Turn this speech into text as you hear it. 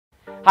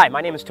Hi,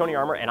 my name is Tony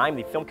Armour and I'm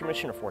the Film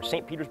Commissioner for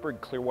St.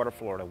 Petersburg, Clearwater,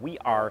 Florida. We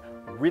are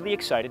really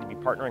excited to be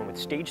partnering with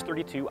Stage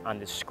 32 on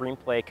this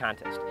screenplay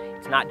contest.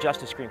 It's not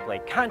just a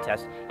screenplay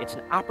contest, it's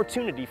an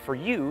opportunity for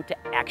you to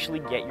actually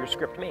get your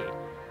script made.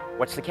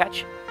 What's the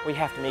catch? We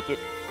have to make it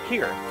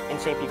here in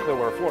St. Pete,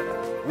 Clearwater,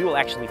 Florida. We will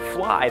actually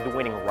fly the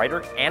winning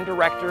writer and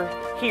director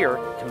here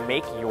to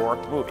make your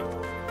movie.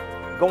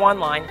 Go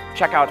online,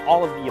 check out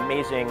all of the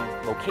amazing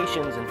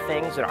locations and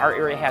things that our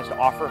area has to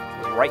offer.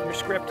 Write your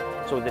script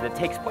so that it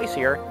takes place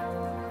here.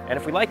 And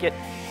if we like it,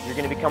 you're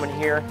going to be coming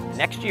here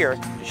next year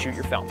to shoot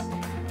your film.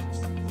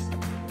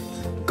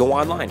 Go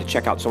online to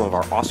check out some of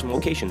our awesome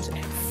locations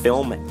at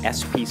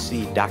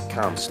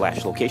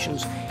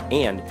filmspc.com/locations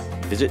and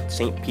visit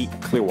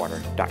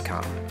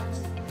stpeteclearwater.com.